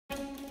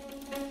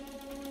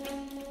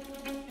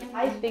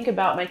I think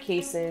about my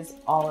cases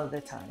all of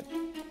the time.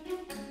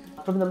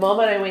 From the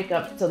moment I wake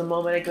up till the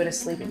moment I go to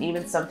sleep, and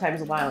even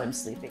sometimes while I'm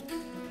sleeping.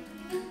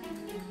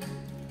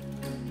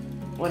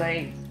 When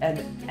I am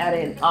at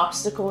an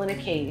obstacle in a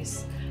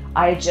case,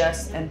 I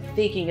just am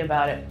thinking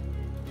about it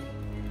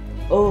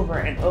over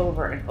and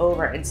over and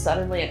over, and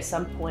suddenly at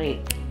some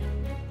point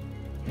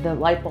the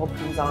light bulb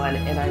comes on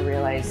and I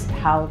realize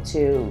how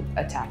to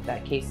attack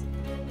that case.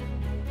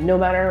 No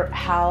matter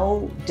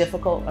how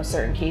difficult a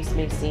certain case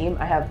may seem,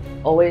 I have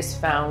always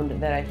found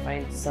that I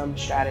find some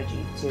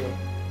strategy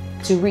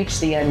to reach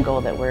the end goal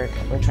that we're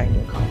trying to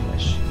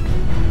accomplish.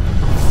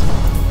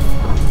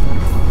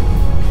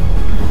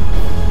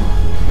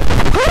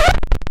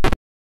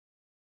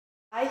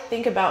 I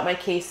think about my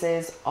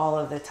cases all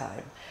of the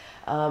time.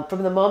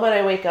 From the moment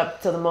I wake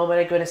up till the moment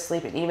I go to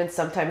sleep, and even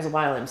sometimes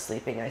while I'm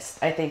sleeping, I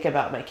think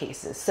about my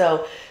cases.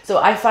 So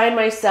I find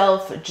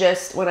myself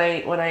just when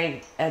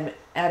I am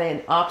at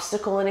an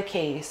obstacle in a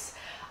case,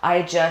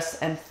 I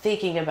just am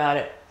thinking about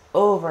it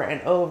over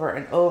and over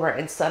and over,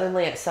 and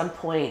suddenly at some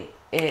point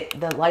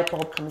the light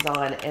bulb comes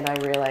on and I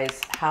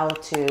realize how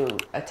to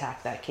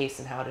attack that case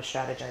and how to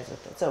strategize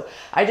with it. So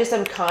I just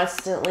am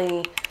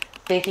constantly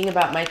thinking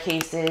about my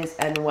cases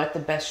and what the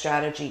best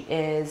strategy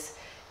is.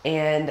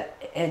 And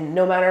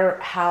no matter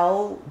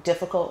how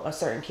difficult a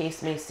certain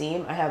case may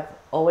seem, I have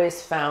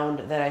always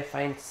found that I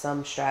find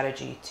some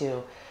strategy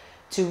to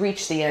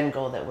reach the end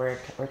goal that we're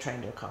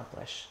trying to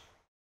accomplish.